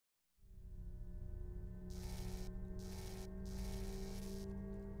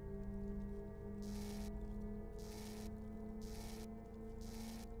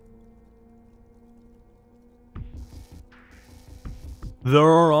There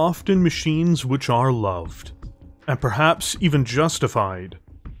are often machines which are loved, and perhaps even justified,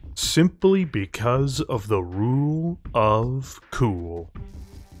 simply because of the rule of cool.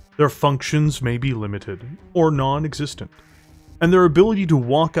 Their functions may be limited or non-existent, and their ability to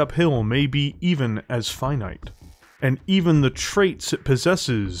walk uphill may be even as finite, and even the traits it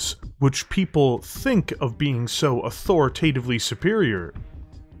possesses, which people think of being so authoritatively superior,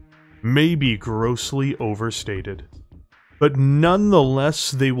 may be grossly overstated. But nonetheless,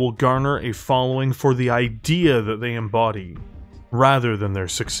 they will garner a following for the idea that they embody, rather than their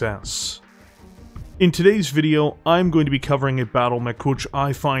success. In today's video, I'm going to be covering a Battlemech which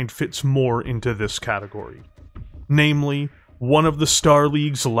I find fits more into this category. Namely, one of the Star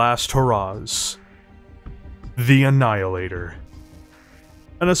League's last hurrahs, the Annihilator.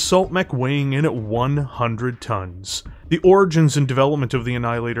 An assault mech weighing in at 100 tons, the origins and development of the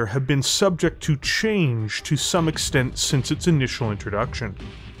Annihilator have been subject to change to some extent since its initial introduction.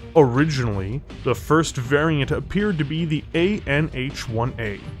 Originally, the first variant appeared to be the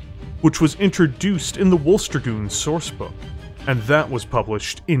ANH-1A, which was introduced in the Dragoons sourcebook, and that was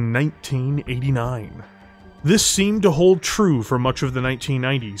published in 1989. This seemed to hold true for much of the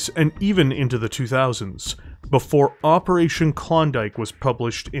 1990s and even into the 2000s, before Operation Klondike was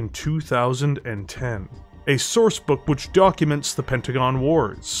published in 2010, a sourcebook which documents the Pentagon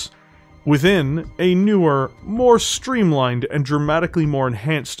Wars. Within, a newer, more streamlined and dramatically more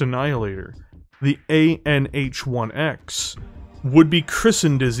enhanced Annihilator, the ANH-1X, would be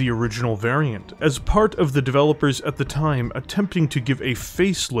christened as the original variant, as part of the developers at the time attempting to give a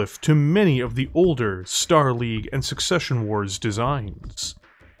facelift to many of the older Star League and Succession Wars designs.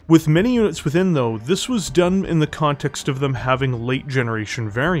 With many units within though, this was done in the context of them having late generation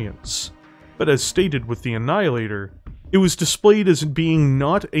variants, but as stated with the Annihilator, it was displayed as being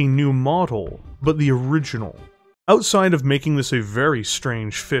not a new model, but the original. Outside of making this a very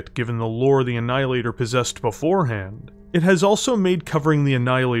strange fit given the lore the Annihilator possessed beforehand, it has also made covering the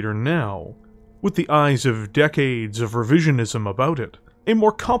Annihilator now, with the eyes of decades of revisionism about it, a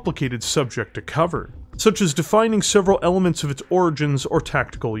more complicated subject to cover, such as defining several elements of its origins or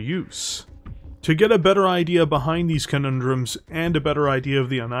tactical use. To get a better idea behind these conundrums and a better idea of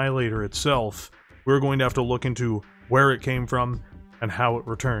the Annihilator itself, we're going to have to look into where it came from and how it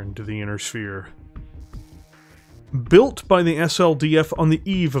returned to the Inner Sphere. Built by the SLDF on the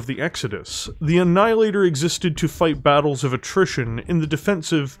eve of the Exodus, the Annihilator existed to fight battles of attrition in the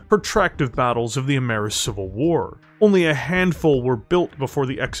defensive, protractive battles of the Amaris Civil War. Only a handful were built before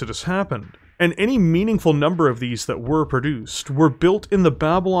the Exodus happened, and any meaningful number of these that were produced were built in the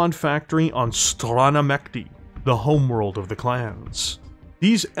Babylon factory on Strana Mechti, the homeworld of the clans.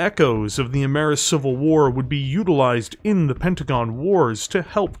 These echoes of the Amaris Civil War would be utilized in the Pentagon Wars to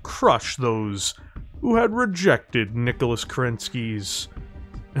help crush those who had rejected Nicholas Kerensky's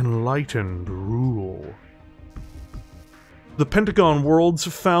enlightened rule. The Pentagon worlds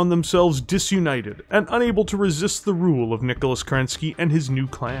found themselves disunited and unable to resist the rule of Nicholas Kerensky and his new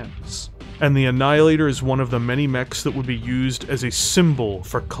clans, and the Annihilator is one of the many mechs that would be used as a symbol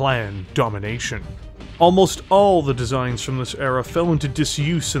for clan domination. Almost all the designs from this era fell into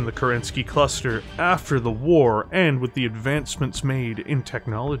disuse in the Kerensky cluster after the war and with the advancements made in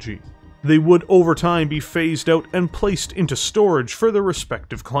technology. They would over time be phased out and placed into storage for their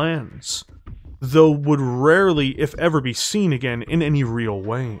respective clans, though would rarely if ever be seen again in any real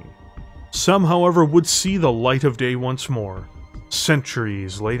way. Some however would see the light of day once more,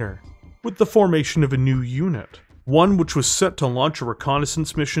 centuries later, with the formation of a new unit, one which was set to launch a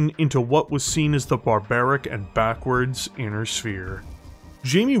reconnaissance mission into what was seen as the barbaric and backwards Inner Sphere.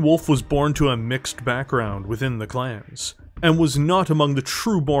 Jamie Wolfe was born to a mixed background within the clans, and was not among the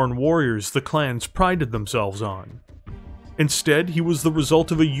true-born warriors the clans prided themselves on. Instead, he was the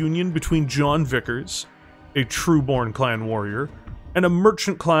result of a union between John Vickers, a true-born clan warrior, and a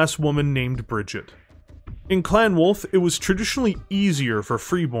merchant-class woman named Bridget. In Clan Wolf, it was traditionally easier for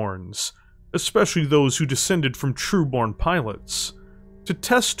freeborns, especially those who descended from true-born pilots, to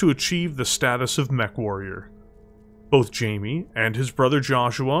test to achieve the status of Mechwarrior. Both Jamie and his brother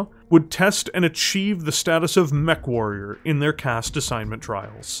Joshua would test and achieve the status of Mechwarrior in their caste assignment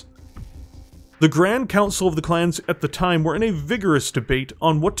trials. The Grand Council of the clans at the time were in a vigorous debate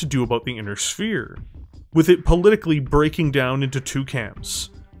on what to do about the Inner Sphere, with it politically breaking down into two camps,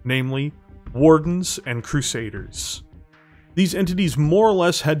 namely Wardens and Crusaders. These entities more or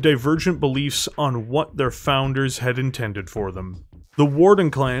less had divergent beliefs on what their founders had intended for them. The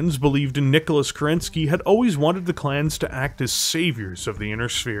Warden clans believed in Nicholas Kerensky had always wanted the clans to act as saviors of the Inner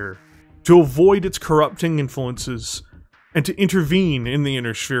Sphere, to avoid its corrupting influences, and to intervene in the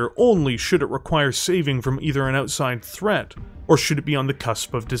inner sphere only should it require saving from either an outside threat, or should it be on the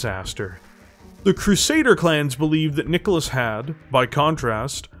cusp of disaster. The Crusader clans believed that Nicholas had, by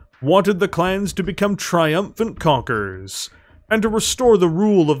contrast, wanted the clans to become triumphant conquerors, and to restore the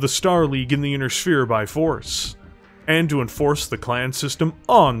rule of the Star League in the Inner Sphere by force, and to enforce the clan system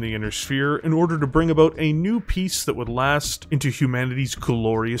on the Inner Sphere in order to bring about a new peace that would last into humanity's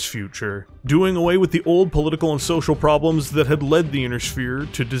glorious future, doing away with the old political and social problems that had led the Inner Sphere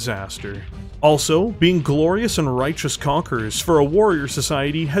to disaster. Also, being glorious and righteous conquerors for a warrior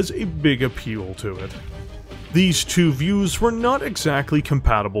society has a big appeal to it. These two views were not exactly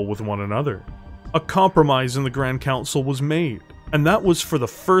compatible with one another. A compromise in the Grand Council was made, and that was for the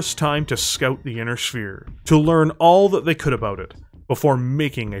first time to scout the Inner Sphere, to learn all that they could about it, before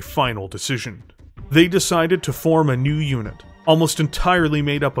making a final decision. They decided to form a new unit, almost entirely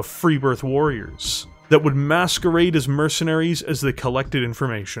made up of freebirth warriors, that would masquerade as mercenaries as they collected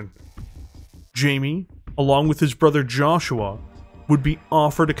information. Jamie, along with his brother Joshua, would be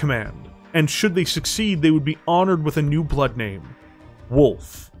offered a command, and should they succeed, they would be honored with a new blood name,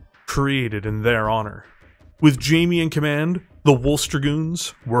 Wolf, created in their honor. With Jamie in command, the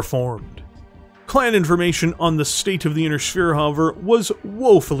Dragoons were formed. Clan information on the state of the Inner Sphere, however, was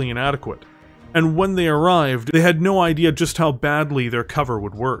woefully inadequate, and when they arrived, they had no idea just how badly their cover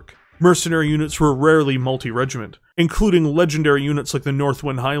would work. Mercenary units were rarely multi-regiment, including legendary units like the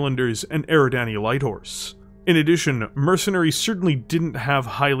Northwind Highlanders and Eridani Lighthorse. In addition, mercenaries certainly didn't have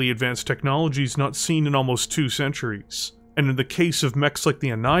highly advanced technologies not seen in almost 2 centuries, and in the case of mechs like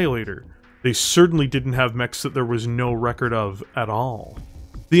the Annihilator, they certainly didn't have mechs that there was no record of at all.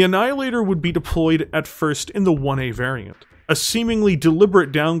 The Annihilator would be deployed at first in the 1A variant, a seemingly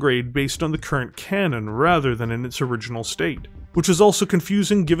deliberate downgrade based on the current canon rather than in its original state, which is also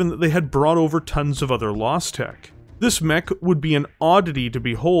confusing given that they had brought over tons of other lost tech. This mech would be an oddity to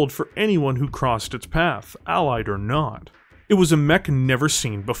behold for anyone who crossed its path, allied or not. It was a mech never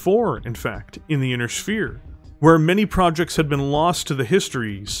seen before, in fact, in the Inner Sphere. Where many projects had been lost to the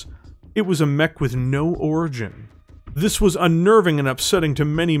histories, it was a mech with no origin. This was unnerving and upsetting to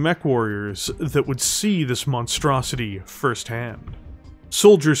many Mechwarriors that would see this monstrosity firsthand.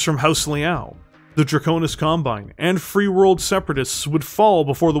 Soldiers from House Liao, the Draconis Combine, and Free World Separatists would fall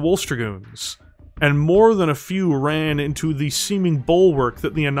before the Dragoons, and more than a few ran into the seeming bulwark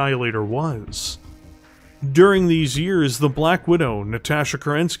that the Annihilator was. During these years, the Black Widow, Natasha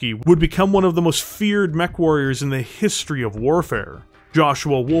Kerensky, would become one of the most feared Mechwarriors in the history of warfare.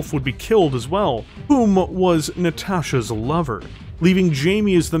 Joshua Wolf would be killed as well, whom was Natasha's lover, leaving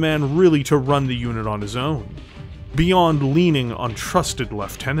Jamie as the man really to run the unit on his own, beyond leaning on trusted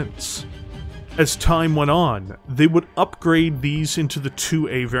lieutenants. As time went on, they would upgrade these into the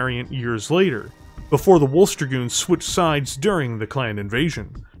 2A variant years later, before the Dragoons switched sides during the clan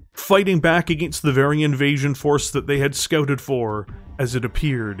invasion, fighting back against the very invasion force that they had scouted for as it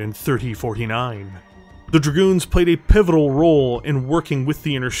appeared in 3049. The Dragoons played a pivotal role in working with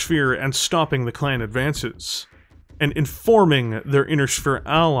the Inner Sphere and stopping the clan advances, and informing their Inner Sphere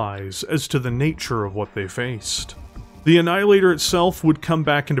allies as to the nature of what they faced. The Annihilator itself would come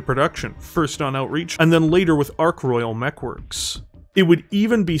back into production, first on Outreach, and then later with Ark Royal Mechworks. It would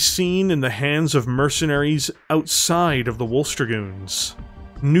even be seen in the hands of mercenaries outside of the Dragoons.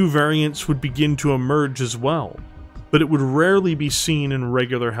 New variants would begin to emerge as well, but it would rarely be seen in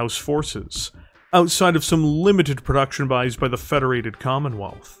regular house forces, outside of some limited production buys by the Federated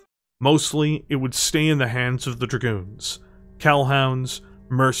Commonwealth. Mostly, it would stay in the hands of the Dragoons, Calhounds,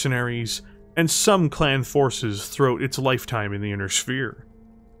 mercenaries, and some clan forces throughout its lifetime in the Inner Sphere.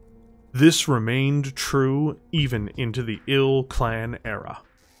 This remained true even into the Ill clan era.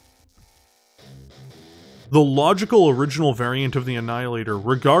 The logical original variant of the Annihilator,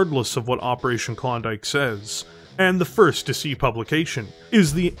 regardless of what Operation Klondike says, and the first to see publication,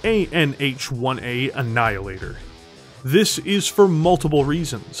 is the ANH-1A Annihilator. This is for multiple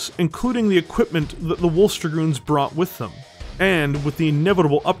reasons, including the equipment that the Dragoons brought with them, and with the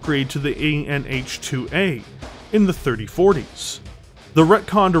inevitable upgrade to the ANH-2A in the 3040s. The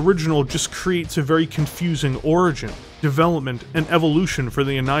retconned original just creates a very confusing origin, development, and evolution for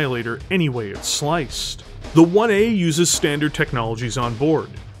the Annihilator any way it's sliced. The 1A uses standard technologies on board,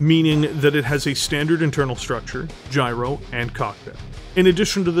 meaning that it has a standard internal structure, gyro, and cockpit. In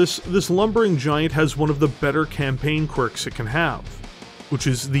addition to this, this lumbering giant has one of the better campaign quirks it can have, which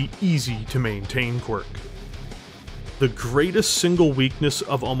is the easy-to-maintain quirk. The greatest single weakness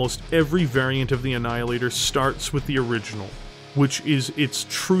of almost every variant of the Annihilator starts with the original, which is its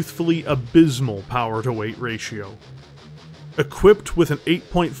truthfully abysmal power-to-weight ratio. Equipped with an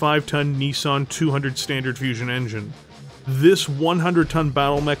 8.5-ton Nissan 200 standard fusion engine, This 100-ton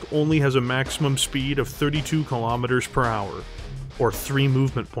Battlemech only has a maximum speed of 32 kilometers per hour, or 3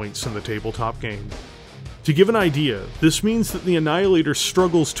 movement points in the tabletop game. To give an idea, this means that the Annihilator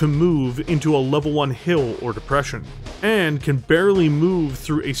struggles to move into a level 1 hill or depression, and can barely move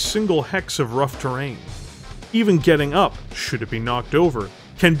through a single hex of rough terrain. Even getting up, should it be knocked over,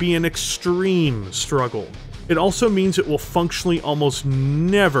 can be an extreme struggle. It also means it will functionally almost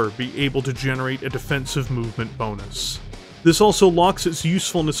never be able to generate a defensive movement bonus. This also locks its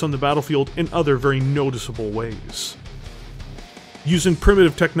usefulness on the battlefield in other very noticeable ways. Using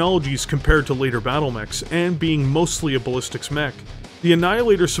primitive technologies compared to later Battlemechs, and being mostly a ballistics mech, the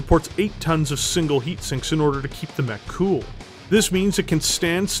Annihilator supports 8 tons of single heatsinks in order to keep the mech cool. This means it can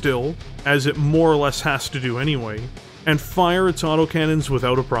stand still, as it more or less has to do anyway, and fire its autocannons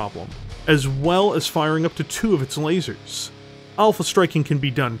without a problem, as well as firing up to 2 of its lasers. Alpha striking can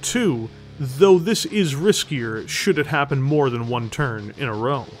be done too, though this is riskier should it happen more than 1 turn in a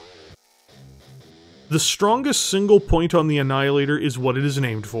row. The strongest single point on the Annihilator is what it is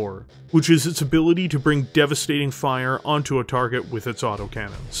named for, which is its ability to bring devastating fire onto a target with its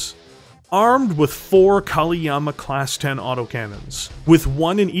autocannons. Armed with 4 Kaliyama Class 10 autocannons, with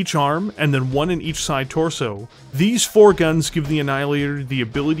 1 in each arm and then 1 in each side torso, these 4 guns give the Annihilator the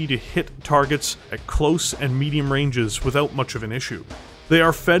ability to hit targets at close and medium ranges without much of an issue. They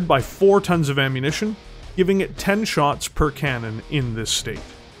are fed by 4 tons of ammunition, giving it 10 shots per cannon in this state.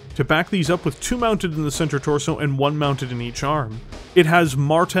 To back these up with 2 mounted in the center torso and 1 mounted in each arm, it has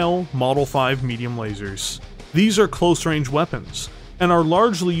Martel Model 5 medium lasers. These are close-range weapons, and are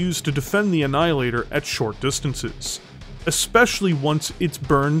largely used to defend the Annihilator at short distances, especially once it's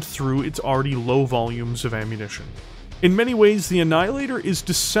burned through its already low volumes of ammunition. In many ways, the Annihilator is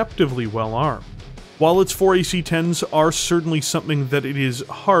deceptively well armed. While its 4 AC-10s are certainly something that it is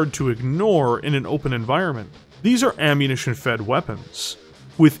hard to ignore in an open environment, these are ammunition-fed weapons,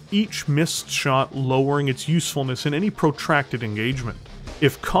 with each missed shot lowering its usefulness in any protracted engagement.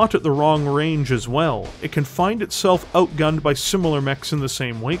 If caught at the wrong range as well, it can find itself outgunned by similar mechs in the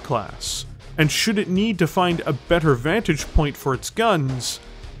same weight class, and should it need to find a better vantage point for its guns,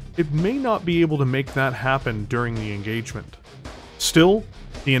 it may not be able to make that happen during the engagement. Still,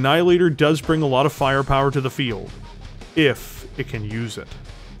 the Annihilator does bring a lot of firepower to the field, if it can use it.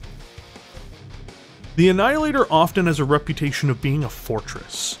 The Annihilator often has a reputation of being a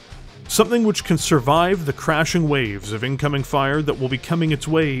fortress, something which can survive the crashing waves of incoming fire that will be coming its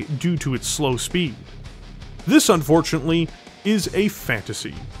way due to its slow speed. This, unfortunately, is a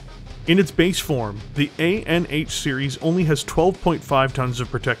fantasy. In its base form, the ANH series only has 12.5 tons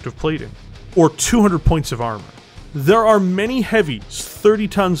of protective plating, or 200 points of armor. There are many heavies, 30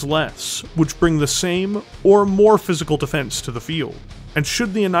 tons less, which bring the same or more physical defense to the field. And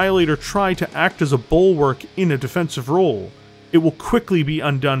should the Annihilator try to act as a bulwark in a defensive role, it will quickly be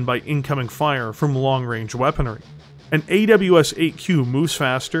undone by incoming fire from long-range weaponry. An AWS-8Q moves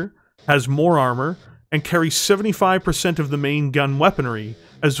faster, has more armor, and carries 75% of the main gun weaponry,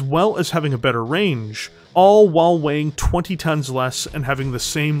 as well as having a better range, all while weighing 20 tons less and having the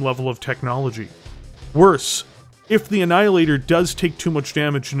same level of technology. Worse, if the Annihilator does take too much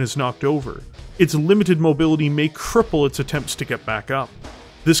damage and is knocked over, its limited mobility may cripple its attempts to get back up.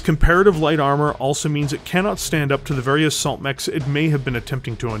 This comparative light armor also means it cannot stand up to the very assault mechs it may have been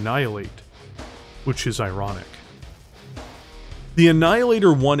attempting to annihilate, which is ironic. The Annihilator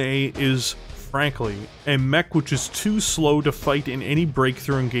 1A is, frankly, a mech which is too slow to fight in any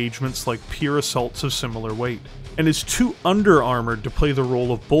breakthrough engagements like peer assaults of similar weight, and is too under-armored to play the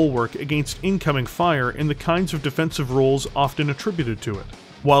role of bulwark against incoming fire in the kinds of defensive roles often attributed to it.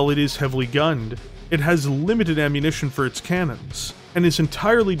 While it is heavily gunned, it has limited ammunition for its cannons, and is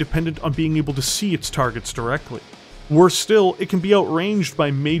entirely dependent on being able to see its targets directly. Worse still, it can be outranged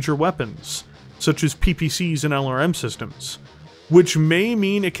by major weapons, such as PPCs and LRM systems, which may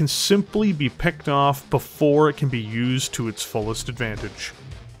mean it can simply be picked off before it can be used to its fullest advantage.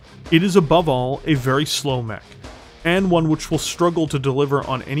 It is above all a very slow mech, and one which will struggle to deliver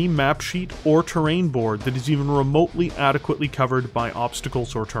on any map sheet or terrain board that is even remotely adequately covered by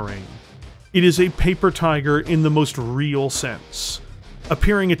obstacles or terrain. It is a paper tiger in the most real sense,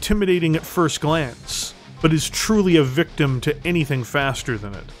 appearing intimidating at first glance, but is truly a victim to anything faster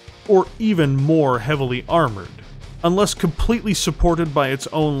than it, or even more heavily armored. Unless completely supported by its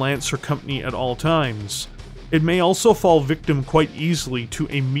own Lancer company at all times, it may also fall victim quite easily to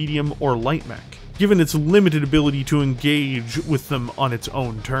a medium or light mech, given its limited ability to engage with them on its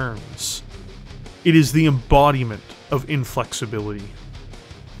own terms. It is the embodiment of inflexibility.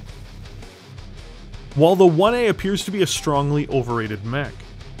 While the 1A appears to be a strongly overrated mech,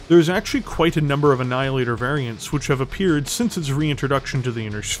 There's actually quite a number of Annihilator variants which have appeared since its reintroduction to the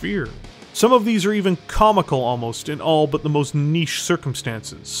Inner Sphere. Some of these are even comical almost in all but the most niche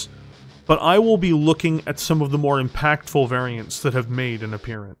circumstances. But I will be looking at some of the more impactful variants that have made an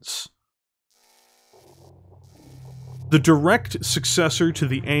appearance. The direct successor to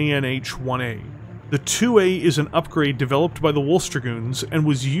the ANH-1A. The 2A is an upgrade developed by the Dragoons and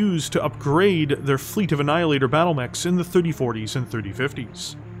was used to upgrade their fleet of Annihilator battlemechs in the 3040s and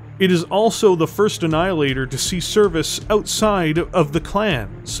 3050s. It is also the first Annihilator to see service outside of the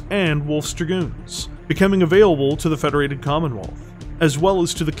clans and Wolf's Dragoons, becoming available to the Federated Commonwealth, as well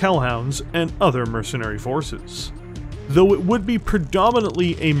as to the Kellhounds and other mercenary forces, though it would be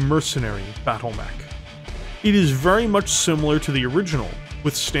predominantly a mercenary battlemech. It is very much similar to the original,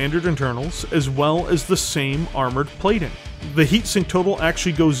 with standard internals as well as the same armored plating. The heatsink total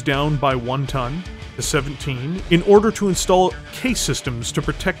actually goes down by 1 ton to 17 in order to install case systems to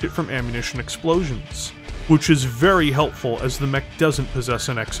protect it from ammunition explosions, which is very helpful as the mech doesn't possess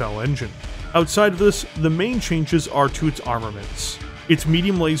an XL engine. Outside of this, the main changes are to its armaments. Its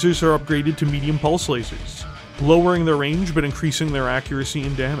medium lasers are upgraded to medium pulse lasers, lowering their range but increasing their accuracy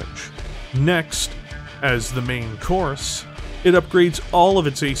and damage. Next, as the main course, it upgrades all of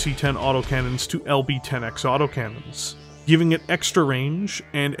its AC-10 autocannons to LB-10X autocannons, giving it extra range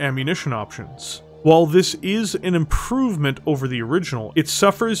and ammunition options. While this is an improvement over the original, it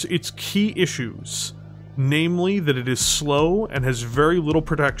suffers its key issues, namely that it is slow and has very little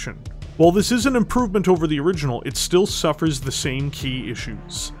protection. While this is an improvement over the original, it still suffers the same key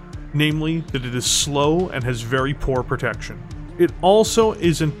issues, namely that it is slow and has very poor protection. It also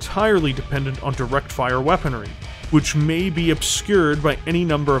is entirely dependent on direct fire weaponry, which may be obscured by any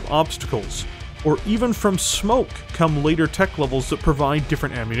number of obstacles, or even from smoke come later tech levels that provide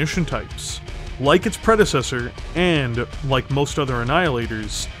different ammunition types. Like its predecessor, and like most other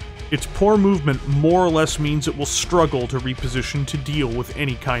Annihilators, its poor movement more or less means it will struggle to reposition to deal with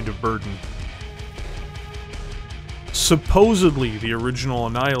any kind of burden. Supposedly the original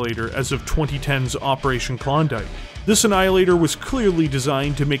Annihilator as of 2010's Operation Klondike, this Annihilator was clearly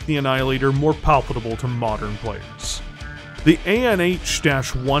designed to make the Annihilator more palatable to modern players. The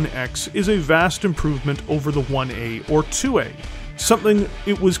ANH-1X is a vast improvement over the 1A or 2A, something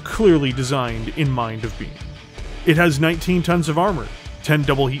it was clearly designed in mind of being. It has 19 tons of armor, 10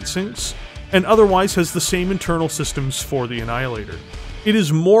 double heat sinks, and otherwise has the same internal systems for the Annihilator. It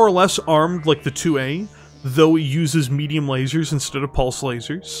is more or less armed like the 2A, though it uses medium lasers instead of pulse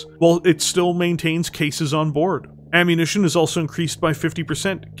lasers, while it still maintains cases on board. Ammunition is also increased by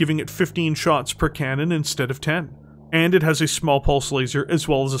 50%, giving it 15 shots per cannon instead of 10. And it has a small pulse laser as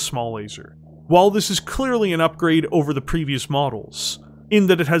well as a small laser. While this is clearly an upgrade over the previous models, in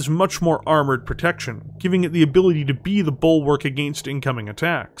that it has much more armored protection, giving it the ability to be the bulwark against incoming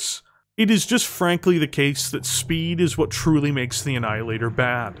attacks, it is just frankly the case that speed is what truly makes the Annihilator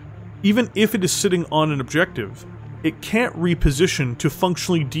bad. Even if it is sitting on an objective, it can't reposition to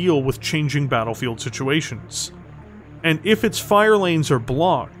functionally deal with changing battlefield situations. And if its fire lanes are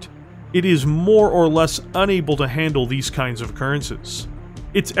blocked, it is more or less unable to handle these kinds of occurrences.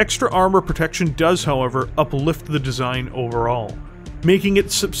 Its extra armor protection does, however, uplift the design overall, making it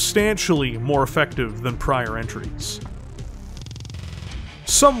substantially more effective than prior entries.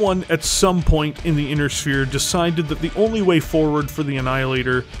 Someone at some point in the Inner Sphere decided that the only way forward for the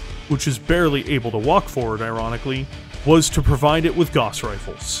Annihilator, which is barely able to walk forward ironically, was to provide it with Gauss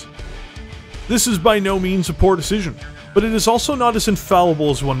rifles. This is by no means a poor decision, but it is also not as infallible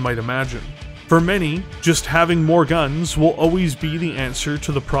as one might imagine. For many, just having more guns will always be the answer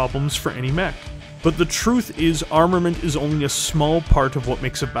to the problems for any mech. But the truth is, armament is only a small part of what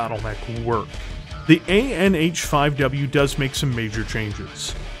makes a battlemech work. The ANH-5W does make some major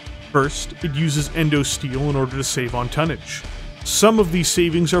changes. First, it uses endo steel in order to save on tonnage. Some of these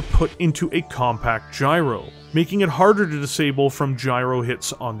savings are put into a compact gyro, making it harder to disable from gyro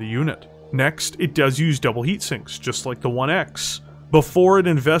hits on the unit. Next, it does use double heat sinks, just like the 1X, before it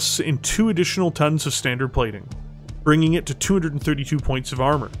invests in 2 additional tons of standard plating, bringing it to 232 points of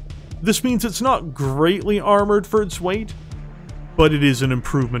armor. This means it's not greatly armored for its weight, but it is an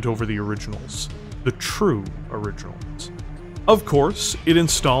improvement over the originals, the true originals. Of course, it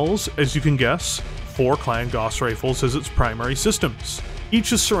installs, as you can guess, 4 clan Gauss rifles as its primary systems.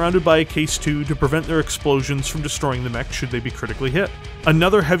 Each is surrounded by a case 2 to prevent their explosions from destroying the mech should they be critically hit.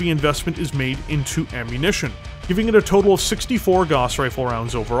 Another heavy investment is made into ammunition, giving it a total of 64 Gauss rifle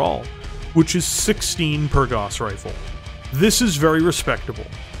rounds overall, which is 16 per Gauss rifle. This is very respectable,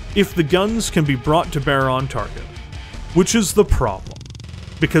 if the guns can be brought to bear on target, which is the problem,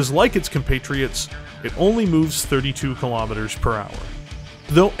 because like its compatriots, it only moves 32 kilometers per hour.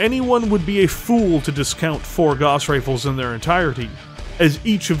 though anyone would be a fool to discount 4 Gauss rifles in their entirety, as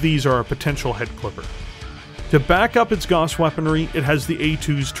each of these are a potential head clipper. To back up its Gauss weaponry, it has the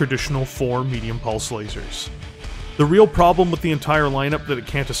A2's traditional 4 medium pulse lasers. The real problem with the entire lineup that it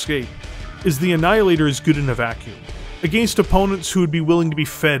can't escape is the Annihilator is good in a vacuum, against opponents who would be willing to be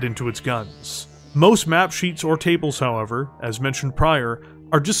fed into its guns. Most map sheets or tables, however, as mentioned prior,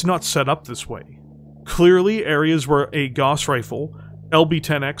 are just not set up this way. Clearly, areas where a Gauss rifle,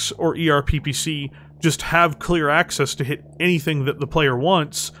 LB-10X, or ERPPC just have clear access to hit anything that the player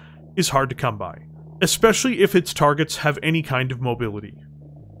wants is hard to come by, especially if its targets have any kind of mobility.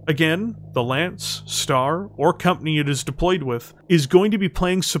 Again, the Lance, Star, or company it is deployed with is going to be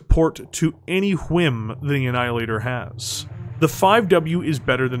playing support to any whim the Annihilator has. The 5W is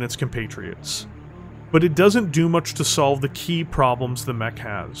better than its compatriots, but it doesn't do much to solve the key problems the mech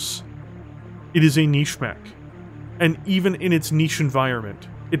has. It is a niche mech, and even in its niche environment,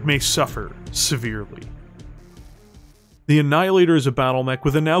 it may suffer severely. The Annihilator is a battle mech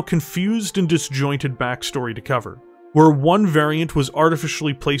with a now confused and disjointed backstory to cover, where one variant was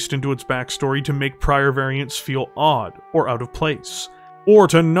artificially placed into its backstory to make prior variants feel odd or out of place, or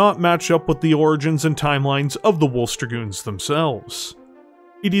to not match up with the origins and timelines of the Dragoons themselves.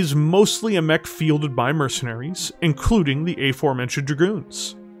 It is mostly a mech fielded by mercenaries, including the aforementioned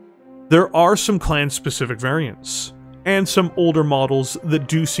Dragoons. There are some clan-specific variants, and some older models that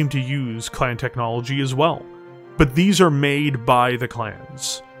do seem to use clan technology as well, but these are made by the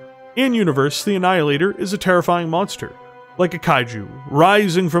clans. In-universe, the Annihilator is a terrifying monster, like a kaiju,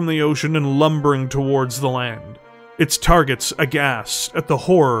 rising from the ocean and lumbering towards the land, its targets aghast at the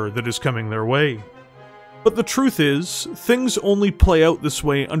horror that is coming their way. But the truth is, things only play out this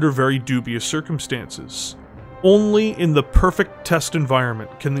way under very dubious circumstances. Only in the perfect test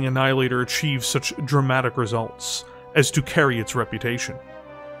environment can the Annihilator achieve such dramatic results as to carry its reputation.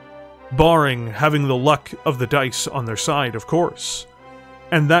 Barring having the luck of the dice on their side, of course.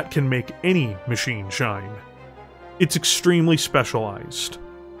 And that can make any machine shine. It's extremely specialized,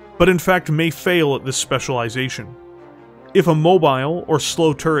 but in fact may fail at this specialization. If a mobile or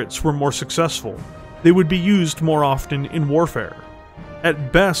slow turrets were more successful, they would be used more often in warfare.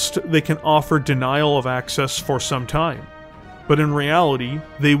 At best, they can offer denial of access for some time, but in reality,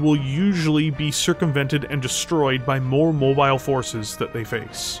 they will usually be circumvented and destroyed by more mobile forces that they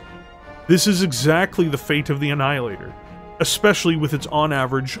face. This is exactly the fate of the Annihilator, especially with its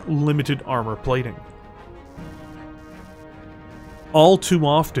on-average limited armor plating. All too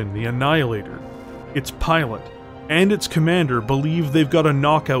often, the Annihilator, its pilot, and its commander believe they've got a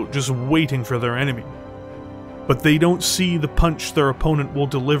knockout just waiting for their enemy. But they don't see the punch their opponent will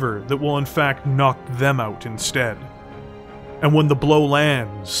deliver that will in fact knock them out instead. And when the blow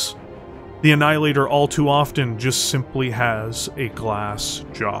lands, the Annihilator all too often just simply has a glass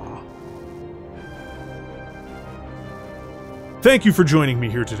jaw. Thank you for joining me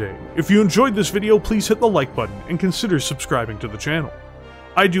here today. If you enjoyed this video, please hit the like button and consider subscribing to the channel.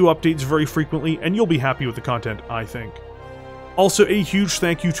 I do updates very frequently and you'll be happy with the content, I think. Also, a huge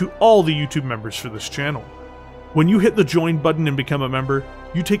thank you to all the YouTube members for this channel. When you hit the join button and become a member,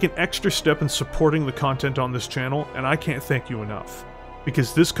 you take an extra step in supporting the content on this channel, and I can't thank you enough,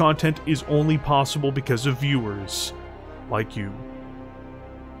 because this content is only possible because of viewers like you.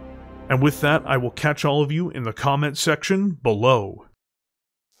 And with that, I will catch all of you in the comment section below.